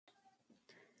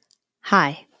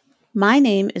Hi, my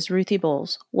name is Ruthie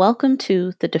Bowles. Welcome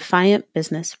to the Defiant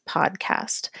Business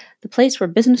Podcast, the place where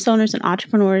business owners and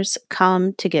entrepreneurs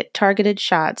come to get targeted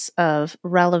shots of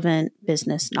relevant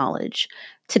business knowledge.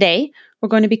 Today, we're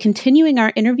going to be continuing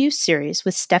our interview series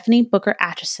with Stephanie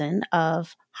Booker-Atchison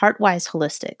of Heartwise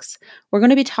Holistics. We're going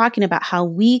to be talking about how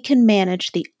we can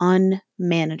manage the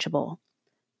unmanageable,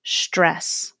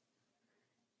 stress.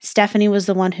 Stephanie was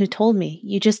the one who told me,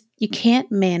 you can't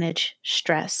manage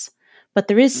stress. But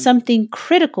there is something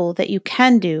critical that you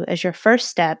can do as your first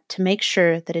step to make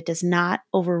sure that it does not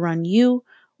overrun you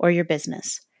or your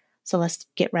business. So let's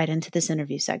get right into this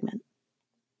interview segment.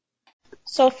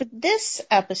 So for this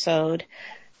episode,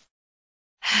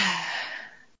 I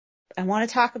want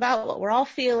to talk about what we're all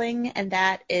feeling, and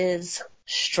that is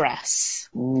stress.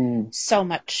 So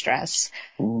much stress.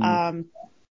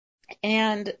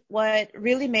 And what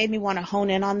really made me want to hone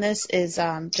in on this is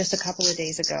just a couple of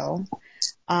days ago,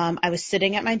 I was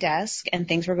sitting at my desk and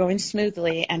things were going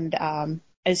smoothly, and I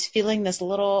was feeling this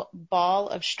little ball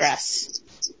of stress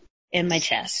in my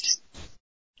chest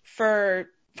for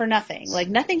nothing. Like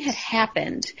nothing had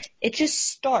happened. It just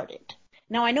started.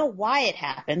 Now I know why it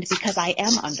happened because I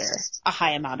am under a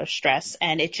high amount of stress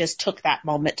and it just took that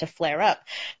moment to flare up.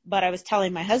 But I was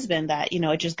telling my husband that,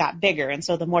 it just got bigger. And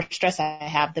so the more stress I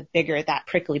have, the bigger that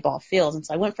prickly ball feels. And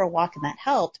so I went for a walk and that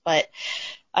helped. But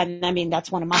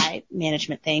that's one of my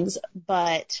management things.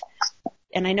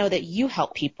 And I know that you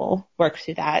help people work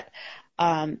through that.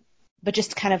 But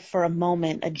just kind of for a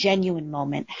moment, a genuine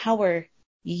moment, how are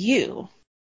you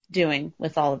doing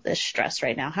with all of this stress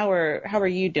right now? How are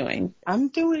you doing? I'm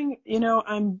doing,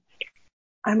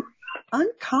 I'm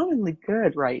uncommonly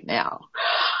good right now.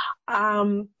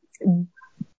 But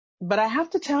I have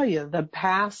to tell you, the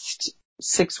past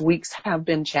 6 weeks have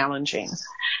been challenging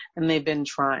and they've been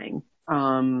trying.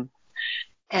 And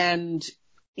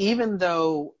even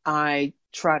though I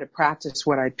try to practice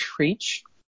what I preach,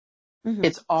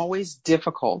 it's always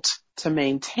difficult to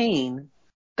maintain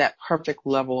that perfect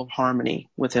level of harmony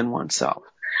within oneself.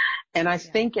 And I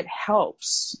think it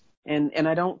helps, and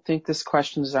I don't think this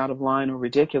question is out of line or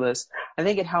ridiculous. I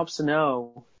think it helps to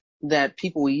know that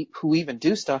people who even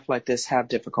do stuff like this have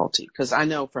difficulty. Because I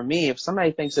know for me, if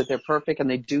somebody thinks that they're perfect and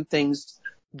they do things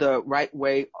the right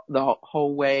way, the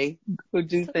whole way, who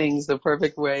do things the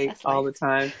perfect way all the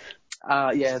time,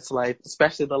 it's life,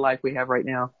 especially the life we have right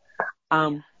now.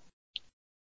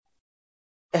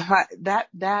 If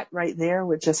that right there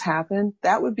would just happen,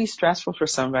 that would be stressful for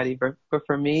somebody. But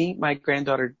for me, my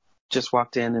granddaughter just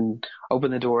walked in and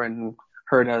opened the door and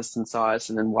heard us and saw us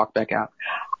and then walked back out.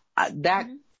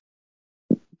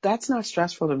 That's not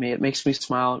stressful to me. It makes me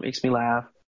smile. It makes me laugh.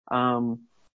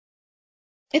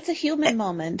 It's a human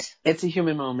moment. It's a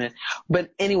human moment.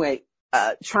 But anyway,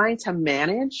 trying to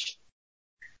manage,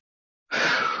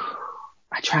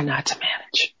 I try not to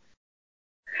manage.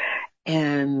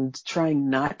 And trying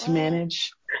not to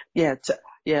manage. I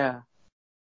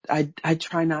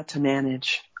try not to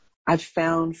manage. I've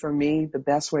found for me the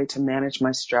best way to manage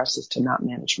my stress is to not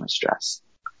manage my stress.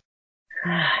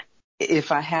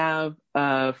 If I have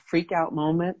a freak out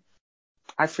moment,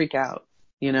 I freak out,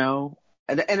 And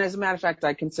as a matter of fact,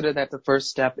 I consider that the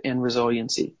first step in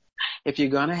resiliency. If you're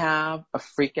going to have a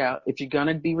freak out, if you're going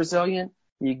to be resilient,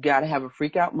 you got to have a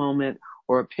freak out moment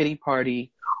or a pity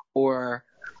party or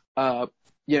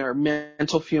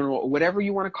mental funeral, or whatever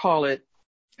you want to call it.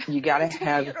 You got to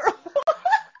have,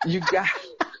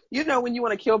 when you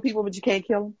want to kill people, but you can't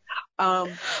kill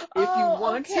them.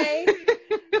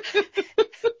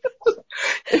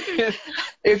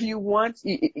 If you want,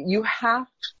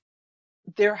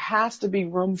 there has to be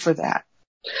room for that.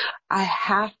 I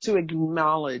have to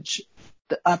acknowledge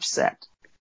the upset.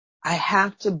 I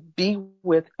have to be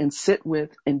with and sit with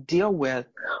and deal with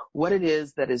what it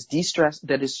is that is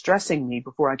stressing me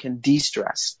before I can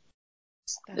de-stress.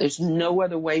 There's no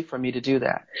other way for me to do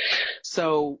that.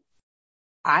 So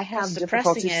I have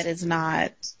suppressing it is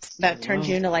not, that turns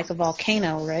you into like a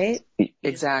volcano, right?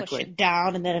 Exactly. You push it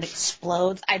down and then it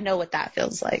explodes. I know what that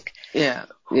feels like. Yeah.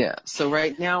 So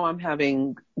right now I'm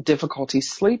having difficulty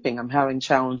sleeping. I'm having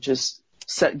challenges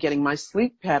getting my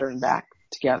sleep pattern back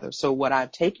together. So what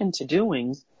I've taken to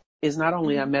doing is not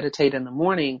only I meditate in the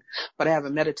morning, but I have a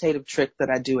meditative trick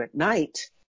that I do at night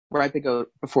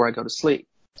before I go to sleep.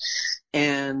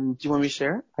 And do you want me to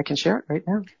share it? I can share it right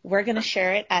now. We're going to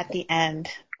share it at the end.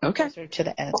 Okay. Closer to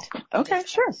the end. Okay,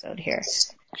 sure. Episode here.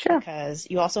 Sure. Because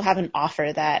you also have an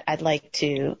offer that I'd like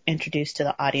to introduce to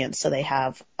the audience so they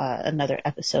have another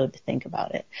episode to think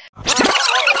about it.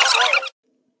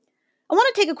 I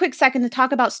want to take a quick second to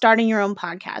talk about starting your own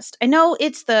podcast. I know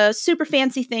it's the super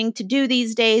fancy thing to do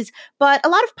these days, but a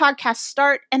lot of podcasts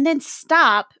start and then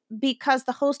stop because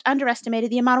the host underestimated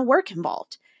the amount of work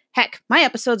involved. Heck, my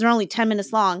episodes are only 10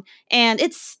 minutes long, and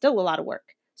it's still a lot of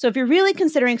work. So if you're really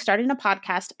considering starting a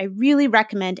podcast, I really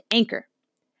recommend Anchor.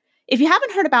 If you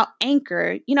haven't heard about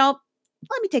Anchor,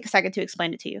 let me take a second to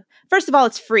explain it to you. First of all,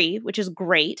 it's free, which is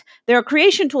great. There are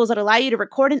creation tools that allow you to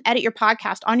record and edit your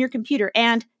podcast on your computer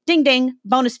and ding ding,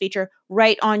 bonus feature,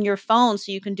 right on your phone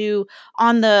so you can do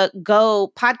on the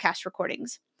go podcast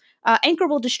recordings. Anchor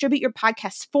will distribute your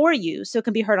podcasts for you so it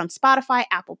can be heard on Spotify,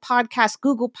 Apple Podcasts,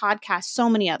 Google Podcasts, so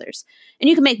many others. And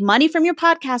you can make money from your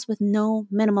podcast with no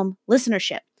minimum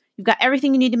listenership. You've got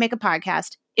everything you need to make a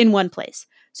podcast in one place.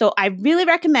 So I really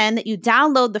recommend that you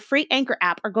download the free Anchor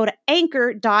app or go to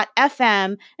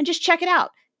anchor.fm and just check it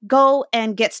out. Go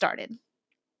and get started.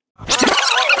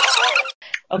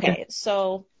 Okay,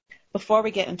 so before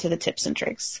we get into the tips and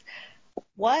tricks,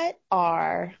 what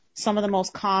are some of the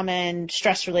most common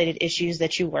stress-related issues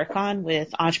that you work on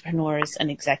with entrepreneurs and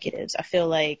executives? I feel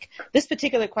like this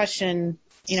particular question,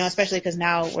 especially because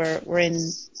now we're in,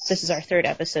 this is our third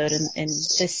episode in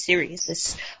this series,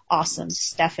 this awesome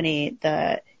Stephanie,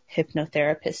 the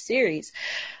hypnotherapist series.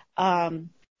 And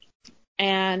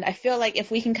I feel like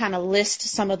if we can kind of list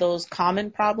some of those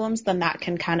common problems, then that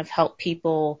can kind of help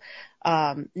people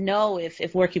know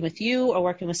if working with you or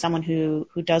working with someone who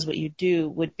does what you do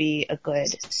would be a good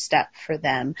step for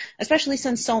them, especially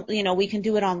since we can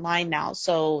do it online now.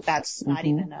 So that's not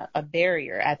even a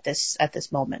barrier at this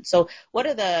moment. So what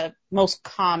are the most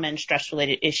common stress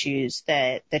related issues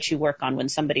that you work on when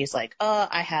somebody's like,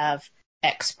 I have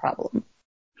X problem?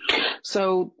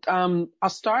 So, I'll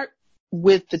start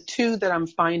with the two that I'm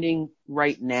finding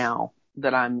right now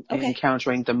that I'm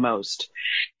encountering the most.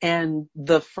 And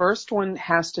the first one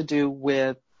has to do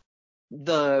with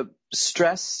the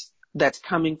stress that's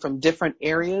coming from different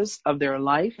areas of their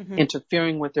life,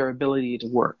 interfering with their ability to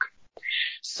work.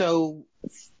 So,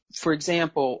 for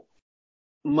example,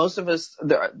 most of us,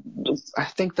 I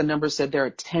think the number said there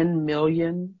are 10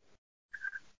 million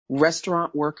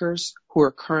restaurant workers who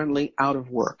are currently out of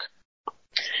work.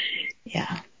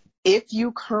 Yeah. If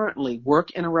you currently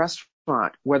work in a restaurant,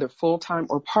 whether full-time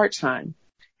or part-time,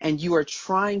 and you are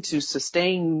trying to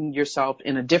sustain yourself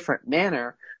in a different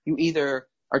manner, you either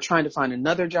are trying to find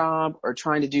another job or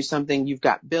trying to do something. You've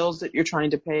got bills that you're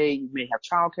trying to pay. You may have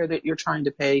childcare that you're trying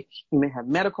to pay. You may have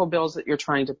medical bills that you're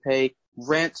trying to pay,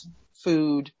 rent,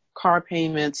 food, car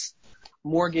payments,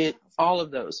 mortgage, all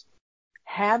of those.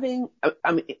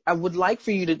 I would like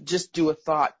for you to just do a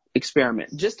thought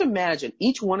experiment. Just imagine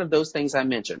each one of those things I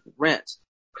mentioned: rent,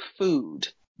 food,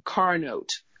 car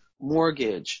note,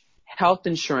 mortgage, health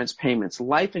insurance payments,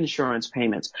 life insurance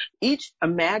payments.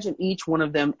 Imagine each one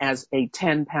of them as a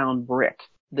 10-pound brick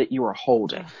that you are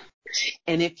holding.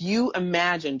 And if you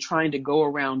imagine trying to go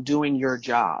around doing your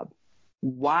job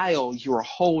while you're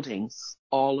holding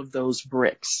all of those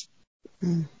bricks,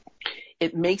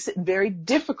 it makes it very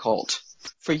difficult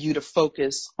for you to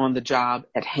focus on the job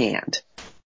at hand.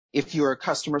 If you're a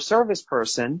customer service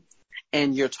person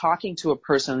and you're talking to a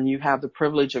person and you have the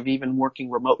privilege of even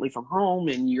working remotely from home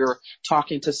and you're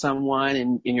talking to someone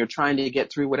and you're trying to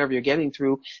get through whatever you're getting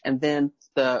through, and then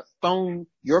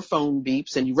your phone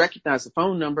beeps and you recognize the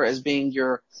phone number as being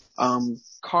your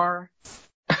car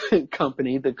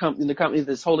company, the company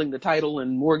that's holding the title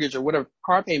and mortgage or whatever,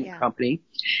 car payment company,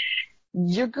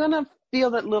 you're going to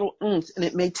feel that little oomph, and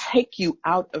it may take you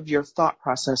out of your thought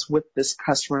process with this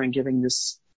customer and giving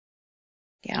this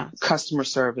customer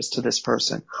service to this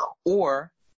person,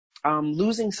 or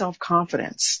losing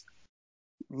self-confidence,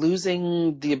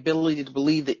 losing the ability to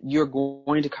believe that you're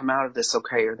going to come out of this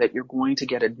okay, or that you're going to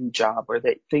get a new job, or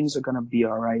that things are going to be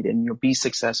all right and you'll be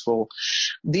successful.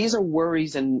 These are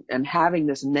worries and having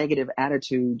this negative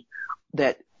attitude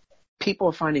that people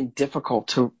are finding difficult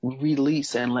to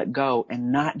release and let go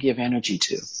and not give energy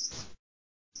to.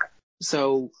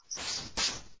 So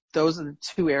those are the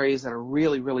two areas that are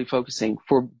really, really focusing.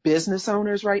 For business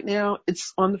owners right now,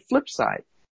 it's on the flip side.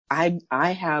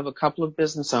 I have a couple of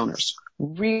business owners,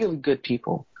 really good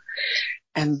people,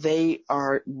 and they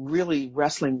are really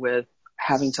wrestling with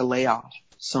having to lay off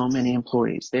so many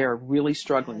employees. They are really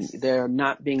struggling. They're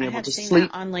not being able to sleep. I have seen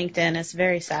that on LinkedIn. It's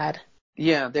very sad.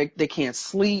 Yeah, they can't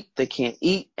sleep, they can't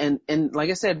eat. And like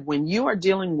I said, when you are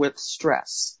dealing with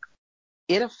stress,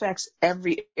 it affects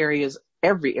every area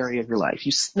of your life.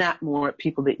 You snap more at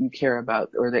people that you care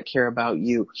about or that care about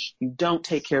you. You don't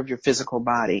take care of your physical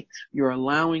body. You're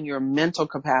allowing your mental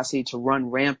capacity to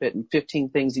run rampant, and 15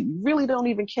 things that you really don't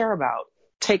even care about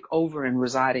take over and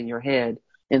reside in your head.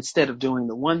 instead of doing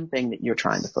the one thing that you're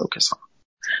trying to focus on.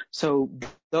 So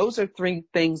those are three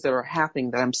things that are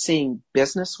happening that I'm seeing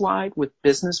business-wide with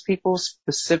business people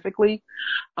specifically.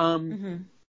 And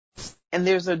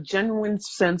there's a genuine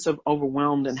sense of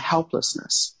overwhelmed and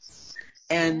helplessness.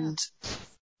 And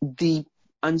the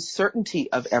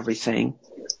uncertainty of everything.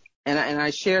 And I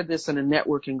shared this in a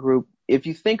networking group. If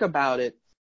you think about it,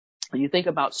 you think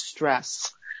about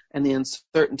stress and the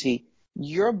uncertainty,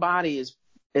 your body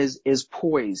is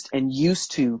poised and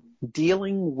used to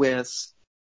dealing with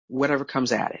whatever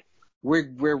comes at it.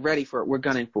 We're ready for it. We're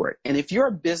gunning for it. And if you're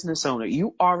a business owner,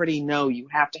 you already know you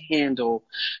have to handle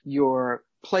your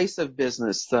place of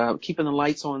business, keeping the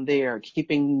lights on there,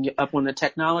 keeping up on the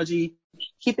technology,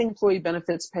 keeping employee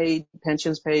benefits paid,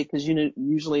 pensions paid, because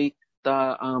usually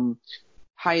the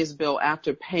highest bill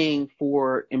after paying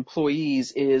for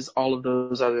employees is all of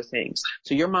those other things.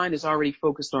 So your mind is already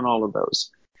focused on all of those.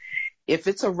 If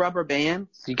it's a rubber band,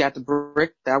 you got the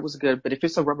brick, that was good. But if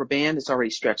it's a rubber band, it's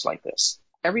already stretched like this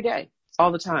every day,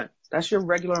 all the time. That's your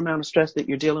regular amount of stress that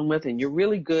you're dealing with. And you're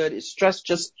really good. It's stretched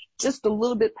just a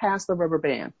little bit past the rubber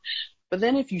band. But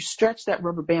then if you stretch that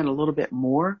rubber band a little bit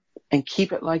more and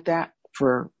keep it like that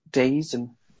for days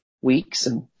and weeks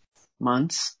and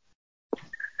months,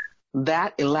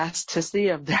 that elasticity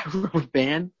of that rubber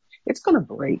band, it's going to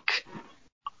break.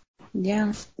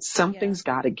 Yeah. Something's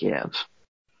got to give.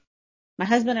 My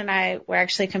husband and I were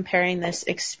actually comparing this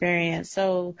experience.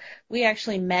 So we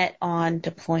actually met on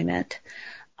deployment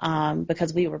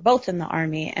because we were both in the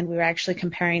Army, and we were actually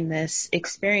comparing this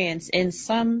experience. In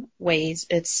some ways,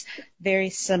 it's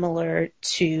very similar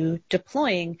to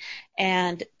deploying.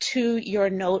 And to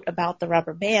your note about the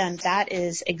rubber band, that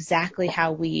is exactly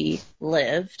how we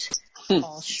lived,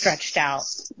 all stretched out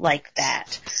like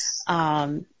that.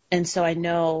 And so I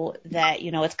know that,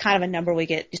 it's kind of a number we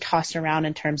get tossed around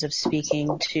in terms of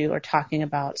speaking to or talking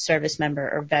about service member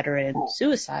or veteran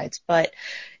suicides. But,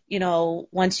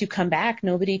 once you come back,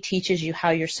 nobody teaches you how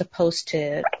you're supposed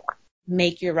to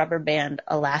make your rubber band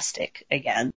elastic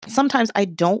again. Sometimes I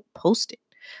don't post it.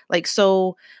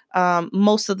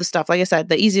 Most of the stuff, like I said,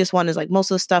 the easiest one is like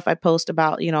most of the stuff I post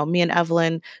about, me and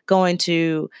Evelyn going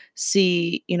to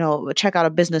see, check out a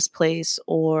business place,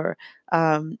 or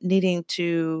needing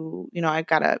to, I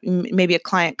got maybe a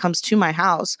client comes to my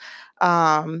house,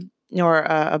 or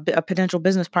a potential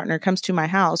business partner comes to my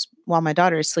house while my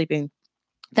daughter is sleeping.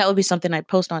 That would be something I'd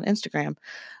post on Instagram.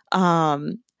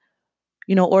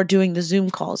 Or doing the Zoom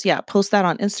calls. Yeah, post that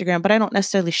on Instagram, but I don't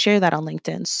necessarily share that on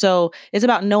LinkedIn. So it's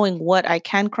about knowing what I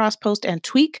can cross post and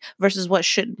tweak versus what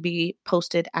shouldn't be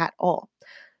posted at all.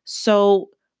 So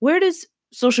where does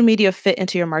social media fit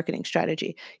into your marketing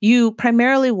strategy? You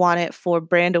primarily want it for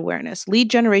brand awareness. Lead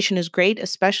generation is great,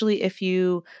 especially if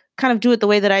you kind of do it the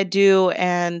way that I do.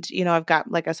 And, I've got,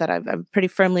 like I said, I'm pretty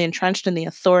firmly entrenched in the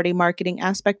authority marketing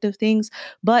aspect of things,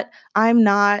 but I'm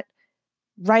not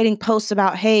writing posts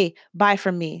about, hey, buy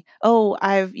from me. Oh,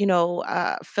 I've,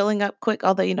 filling up quick,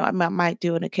 although, I might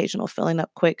do an occasional filling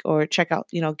up quick or check out,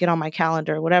 get on my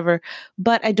calendar or whatever,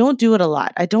 but I don't do it a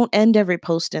lot. I don't end every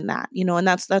post in that, and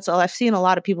that's all. I've seen a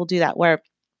lot of people do that where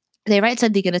they write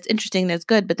something and it's interesting and it's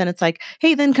good, but then it's like,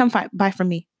 hey, then come buy from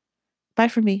me. Buy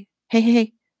from me.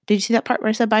 Hey, did you see that part where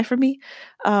I said buy from me?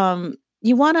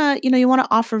 You want to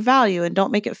offer value and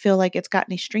don't make it feel like it's got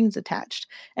any strings attached.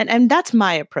 And that's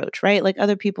my approach, right? Like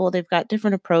other people, they've got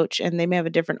different approach and they may have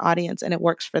a different audience and it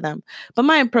works for them. But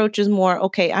my approach is more,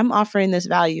 okay, I'm offering this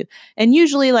value. And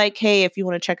usually like, hey, if you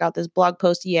want to check out this blog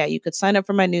post, yeah, you could sign up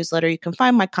for my newsletter. You can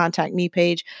find my contact me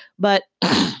page. But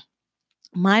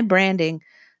my branding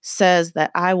says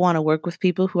that I want to work with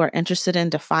people who are interested in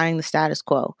defying the status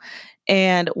quo.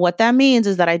 And what that means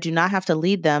is that I do not have to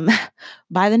lead them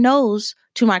by the nose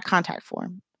to my contact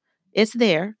form. It's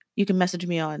there. You can message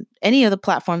me on any of the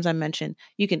platforms I mentioned.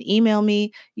 You can email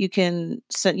me. You can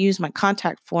use my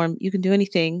contact form. You can do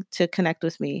anything to connect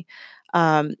with me.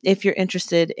 If you're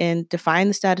interested in defying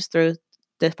the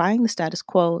status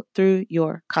quo through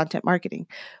your content marketing.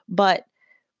 But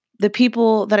the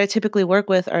people that I typically work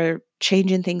with are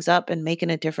changing things up and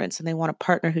making a difference, and they want a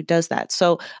partner who does that.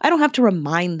 So I don't have to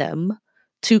remind them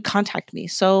to contact me.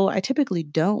 So I typically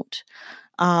don't,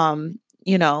 and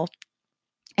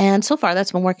so far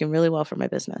that's been working really well for my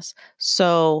business.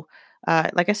 So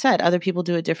like I said, other people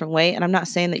do it a different way. And I'm not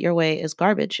saying that your way is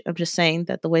garbage. I'm just saying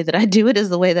that the way that I do it is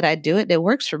the way that I do it. It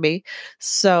works for me.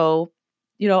 So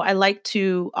I like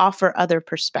to offer other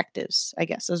perspectives, I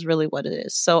guess is really what it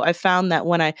is. So I found that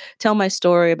when I tell my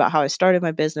story about how I started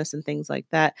my business and things like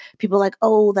that, people are like,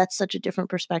 oh, that's such a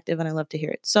different perspective. And I love to hear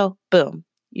it. So boom,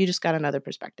 you just got another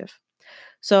perspective.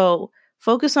 So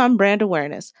focus on brand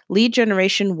awareness. Lead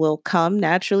generation will come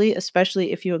naturally,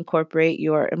 especially if you incorporate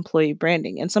your employee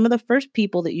branding. And some of the first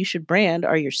people that you should brand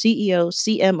are your CEO,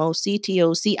 CMO,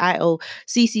 CTO, CIO,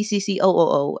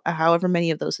 CCCCOOO, however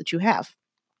many of those that you have.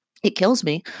 It kills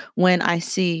me when I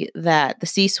see that the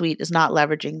C-suite is not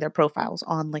leveraging their profiles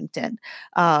on LinkedIn,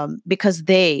 because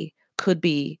they could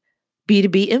be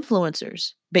B2B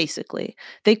influencers, basically.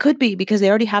 They could be, because they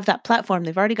already have that platform.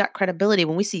 They've already got credibility.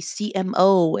 When we see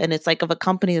CMO and it's like of a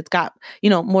company that's got,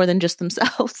 more than just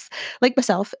themselves, like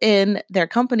myself in their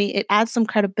company, it adds some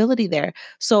credibility there.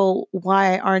 So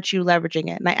why aren't you leveraging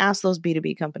it? And I ask those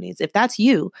B2B companies, if that's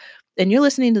you and you're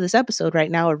listening to this episode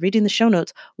right now or reading the show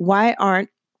notes, why aren't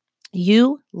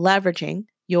you leveraging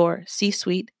your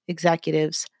C-suite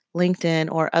executives,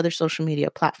 LinkedIn, or other social media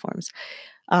platforms?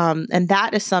 And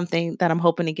that is something that I'm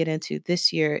hoping to get into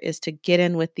this year, is to get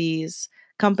in with these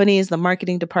companies, the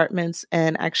marketing departments,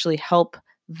 and actually help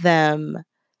them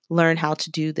learn how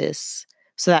to do this.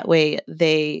 So that way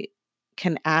they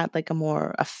can add like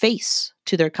a face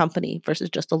to their company versus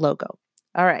just a logo.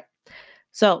 All right.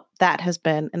 So that has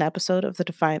been an episode of the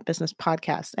Defiant Business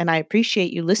Podcast. And I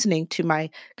appreciate you listening to my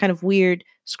kind of weird,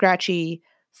 scratchy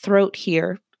throat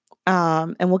here.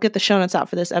 And we'll get the show notes out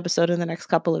for this episode in the next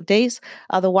couple of days.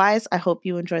 Otherwise, I hope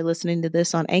you enjoy listening to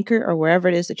this on Anchor or wherever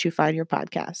it is that you find your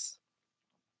podcasts.